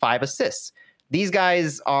team with 5 assists. These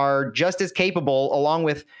guys are just as capable, along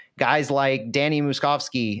with guys like Danny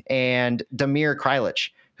Musovski and Damir Kralic,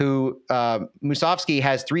 who Musovski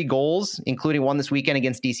has 3 goals, including one this weekend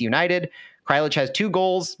against DC United. Kralic has 2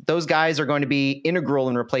 goals. Those guys are going to be integral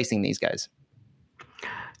in replacing these guys.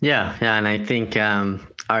 Yeah, and I think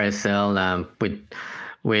RSL with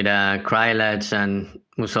Kralic and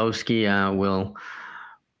Musovski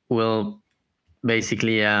will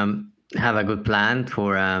basically have a good plan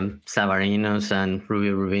for Savarino's and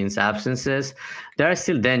Rubio Rubin's absences. They are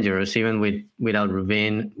still dangerous, even without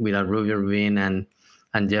Rubio Rubin and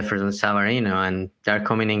Jefferson Savarino, and they're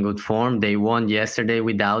coming in good form. They won yesterday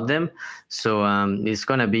without them, so it's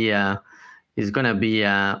gonna be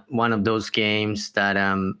one of those games that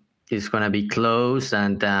is gonna be close,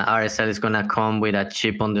 and RSL is gonna come with a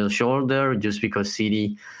chip on their shoulder just because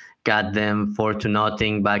City got them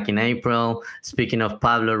 4-0 back in April. Speaking of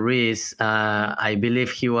Pablo Ruiz, I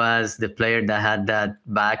believe he was the player that had that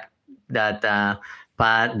back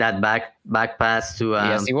pass to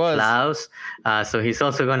yes, he was. Klaus. So he's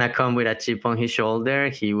also gonna come with a chip on his shoulder.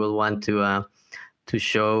 He will want to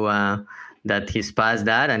show that he's past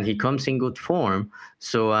that, and he comes in good form.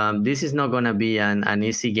 So this is not gonna be an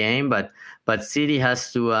easy game, but City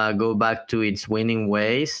has to go back to its winning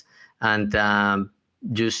ways and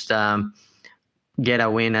just get a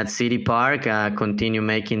win at City Park, continue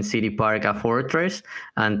making City Park a fortress,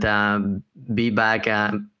 and be back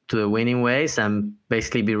to the winning ways, and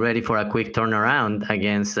basically be ready for a quick turnaround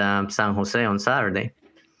against San Jose on Saturday.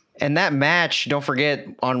 And that match, don't forget,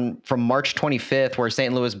 from March 25th, where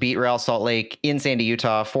St. Louis beat Real Salt Lake in Sandy,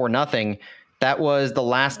 Utah 4-0. That was the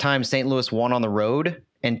last time St. Louis won on the road,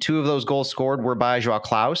 and 2 of those goals scored were by João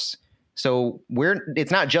Klaus. So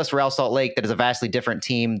it's not just Real Salt Lake that is a vastly different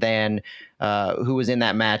team than who was in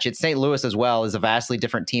that match. It's St. Louis as well is a vastly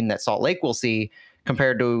different team that Salt Lake will see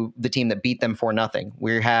compared to the team that beat them 4-0.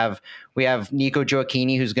 We have Nico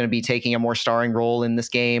Gioacchini, who's going to be taking a more starring role in this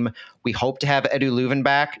game. We hope to have Edu Leuven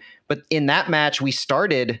back. But in that match, we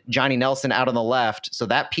started Johnny Nelson out on the left, so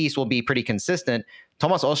that piece will be pretty consistent.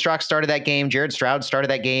 Tomas Ostrak started that game. Jared Stroud started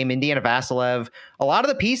that game. Indiana Vasilev. A lot of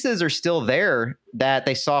the pieces are still there that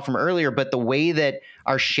they saw from earlier, but the way that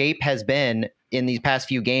our shape has been in these past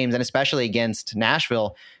few games, and especially against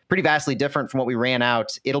Nashville, pretty vastly different from what we ran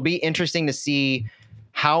out. It'll be interesting to see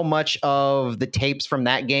how much of the tapes from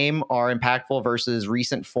that game are impactful versus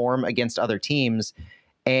recent form against other teams.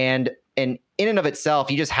 And in and of itself,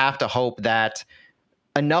 you just have to hope that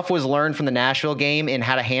enough was learned from the Nashville game in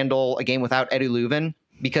how to handle a game without Edu Leuven,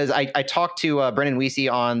 because I talked to Brendan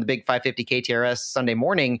Weesey on the Big 550 KTRS Sunday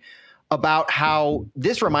morning about how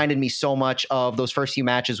this reminded me so much of those first few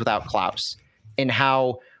matches without Klaus, and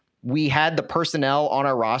how we had the personnel on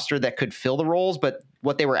our roster that could fill the roles, but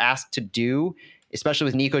what they were asked to do, especially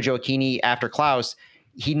with Nico Gioacchini after Klaus,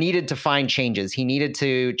 he needed to find changes. He needed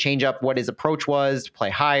to change up what his approach was, play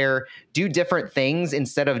higher, do different things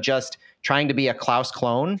instead of just trying to be a Klaus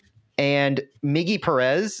clone. And Miggy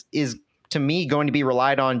Perez is, to me, going to be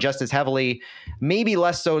relied on just as heavily, maybe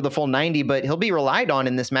less so the full 90, but he'll be relied on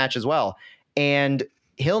in this match as well. And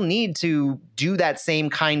he'll need to do that same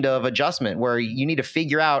kind of adjustment where you need to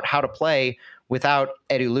figure out how to play without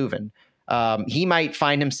Edu Leuven. He might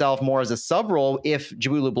find himself more as a sub role if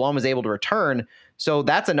Jabulu Blom is able to return. So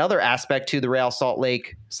that's another aspect to the Real Salt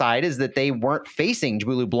Lake side, is that they weren't facing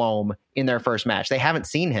Jabulu Blom in their first match. They haven't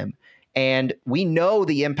seen him. And we know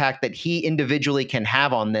the impact that he individually can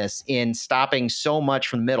have on this in stopping so much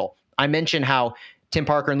from the middle. I mentioned how Tim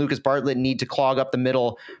Parker and Lucas Bartlett need to clog up the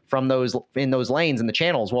middle from those in those lanes in the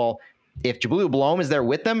channels. Well, if Jabulu Blom is there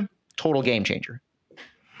with them, total game changer.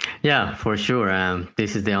 Yeah, for sure.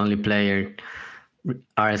 This is the only player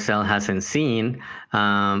RSL hasn't seen.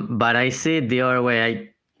 But I see it the other way. I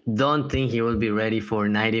don't think he will be ready for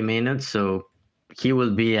 90 minutes. So he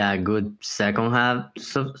will be a good second half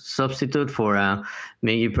substitute for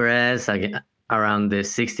Miggy Perez around the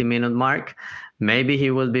 60-minute mark. Maybe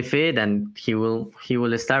he will be fit and he will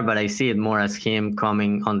start, but I see it more as him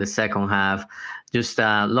coming on the second half. Just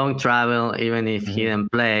long travel, even if he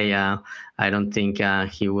didn't play, I don't think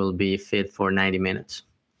he will be fit for 90 minutes.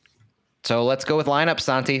 So let's go with lineups,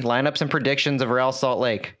 Santi. Lineups and predictions of Real Salt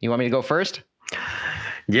Lake. You want me to go first?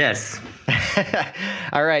 Yes.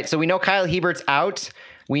 All right. So we know Kyle Hebert's out.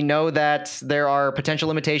 We know that there are potential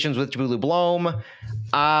limitations with Jabulu Blom.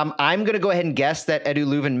 I'm going to go ahead and guess that Edu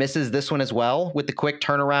Leuven misses this one as well. With the quick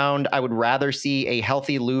turnaround, I would rather see a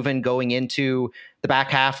healthy Leuven going into the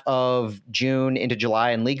back half of June into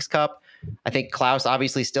July in Leagues Cup. I think Klaus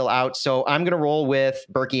obviously still out. So I'm going to roll with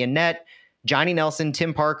Berkey and net, Johnny Nelson,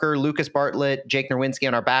 Tim Parker, Lucas Bartlett, Jake Nerwinski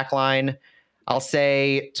on our back line. I'll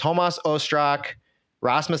say Tomas Ostrak,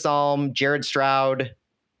 Rasmus Alm, Jared Stroud,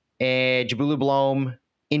 Jabulu Blom,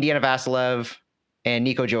 Indiana Vasilev, and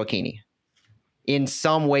Nico Gioacchini in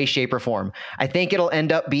some way, shape, or form. I think it'll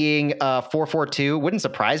end up being 4-4-2. Wouldn't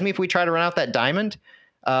surprise me if we try to run out that diamond.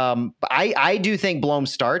 But I do think Blom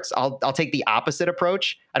starts. I'll take the opposite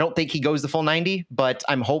approach. I don't think he goes the full 90, but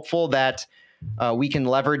I'm hopeful that we can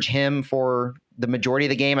leverage him for the majority of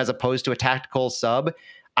the game as opposed to a tactical sub.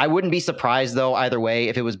 I wouldn't be surprised, though, either way,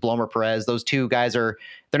 if it was Blom or Perez. Those two guys they're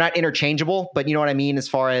not interchangeable, but you know what I mean? As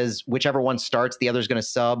far as whichever one starts, the other's going to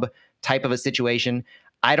sub type of a situation.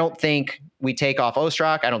 I don't think we take off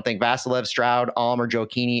Ostrak. I don't think Vasilev, Stroud, Alm, or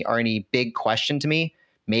Gioacchini are any big question to me.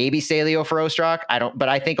 Maybe Salio for Ostrak. But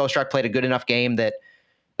I think Ostrak played a good enough game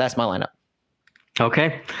that's my lineup.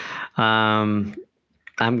 Okay.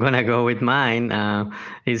 I'm going to go with mine.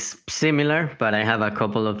 It's similar, but I have a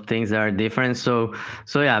couple of things that are different. So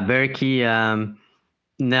yeah, Berkey,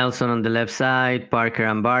 Nelson on the left side, Parker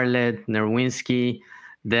and Bartlett, Nerwinski.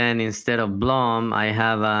 Then instead of Blom, I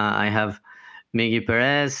have Miggy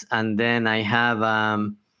Perez, and then I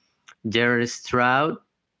have Jared Stroud,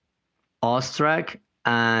 Ostrak,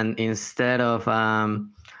 and instead of Vasilev,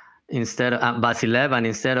 and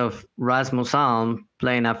instead of Rasmus Alm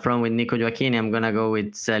playing up front with Nico Gioacchini, I'm gonna go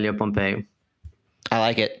with Celio Pompeu. I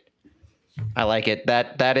like it.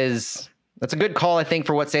 That's a good call, I think,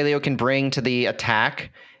 for what Celio can bring to the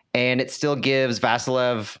attack, and it still gives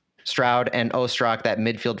Vasilev, Stroud, and Ostrak that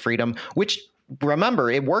midfield freedom, which, remember,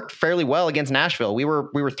 it worked fairly well against Nashville. We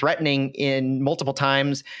were threatening in multiple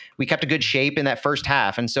times. We kept a good shape in that first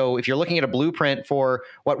half, and so if you're looking at a blueprint for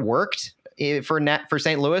what worked for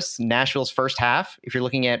St. Louis, Nashville's first half, if you're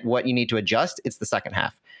looking at what you need to adjust, it's the second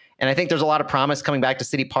half. And I think there's a lot of promise coming back to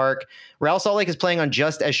City Park. Real Salt Lake is playing on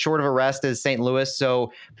just as short of a rest as St. Louis,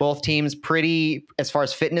 so both teams pretty, as far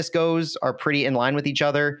as fitness goes, are pretty in line with each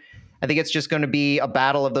other. I think it's just going to be a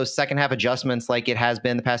battle of those second half adjustments like it has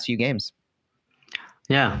been the past few games.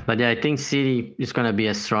 Yeah, but I think City is going to be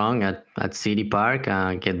as strong at City Park,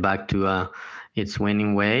 get back to its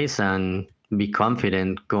winning ways, and be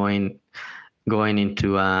confident going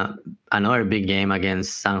into another big game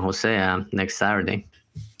against San Jose next Saturday.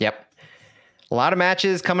 Yep. A lot of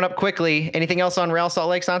matches coming up quickly. Anything else on Real Salt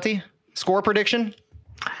Lake, Santi? Score prediction?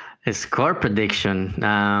 A score prediction.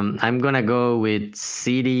 I'm going to go with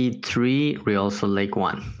City 3, Real Salt Lake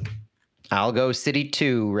 1. I'll go City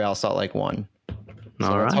 2, Real Salt Lake 1.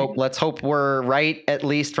 So let's hope we're right, at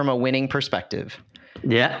least from a winning perspective.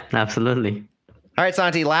 Yeah, absolutely. All right,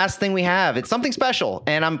 Santi, last thing we have. It's something special,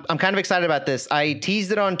 and I'm kind of excited about this. I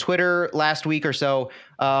teased it on Twitter last week or so.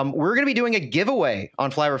 We're going to be doing a giveaway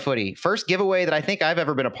on Flyover Footy. First giveaway that I think I've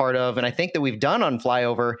ever been a part of, and I think that we've done on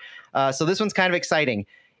Flyover. So this one's kind of exciting.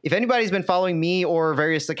 If anybody's been following me or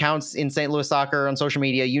various accounts in St. Louis soccer on social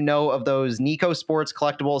media, you know of those Nico Sports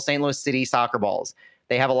collectible St. Louis City soccer balls.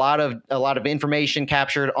 They have a lot of information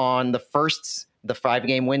captured on the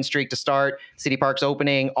 5-game win streak to start, City Park's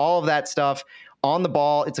opening, all of that stuff on the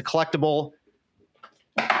ball. It's a collectible.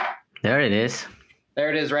 There it is. There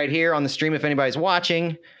it is right here on the stream if anybody's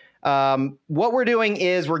watching. What we're doing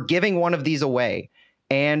is we're giving one of these away,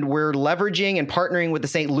 and we're leveraging and partnering with the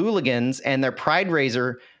St. Louligans and their Pride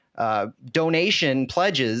Raiser donation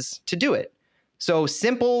pledges to do it. So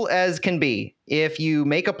simple as can be. If you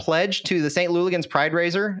make a pledge to the St. Louligans Pride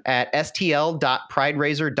Raiser at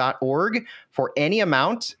stl.prideraiser.org for any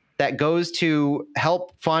amount that goes to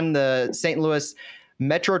help fund the St. Louis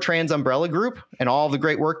Metro Trans Umbrella Group and all the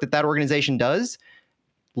great work that organization does,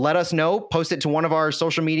 let us know. Post it to one of our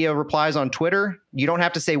social media replies on Twitter. You don't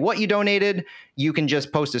have to say what you donated. You can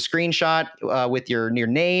just post a screenshot with your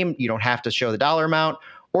name. You don't have to show the dollar amount,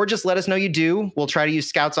 or just let us know you do. We'll try to use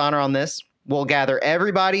Scout's honor on this. We'll gather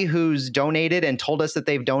everybody who's donated and told us that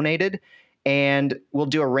they've donated, and we'll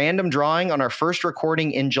do a random drawing on our first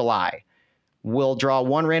recording in July. We'll draw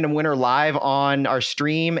one random winner live on our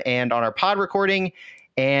stream and on our pod recording,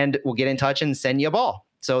 and we'll get in touch and send you a ball.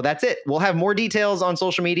 So that's it. We'll have more details on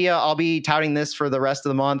social media. I'll be touting this for the rest of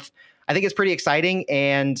the month. I think it's pretty exciting,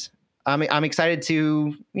 and I'm excited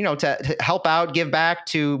to help out, give back,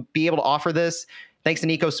 to be able to offer this. Thanks to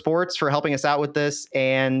Nico Sports for helping us out with this,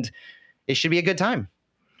 and it should be a good time.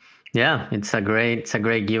 Yeah, it's a great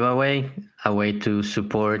giveaway, a way to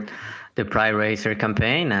support the Pride Raiser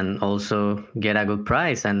campaign and also get a good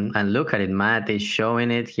prize. And look at it, Matt is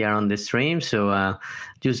showing it here on the stream. So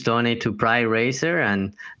just donate to Pride Raiser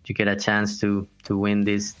and you get a chance to win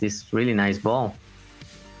this really nice ball.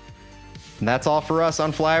 And that's all for us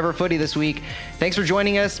on Flyover Footy this week. Thanks for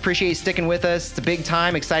joining us. Appreciate you sticking with us. It's a big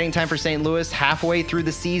time, exciting time for St. Louis. Halfway through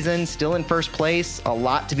the season, still in first place. A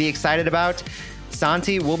lot to be excited about.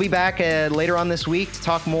 Santi, we'll be back later on this week to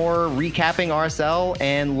talk more, recapping RSL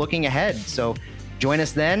and looking ahead. So join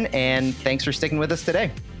us then, and thanks for sticking with us today.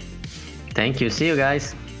 Thank you. See you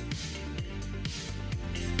guys.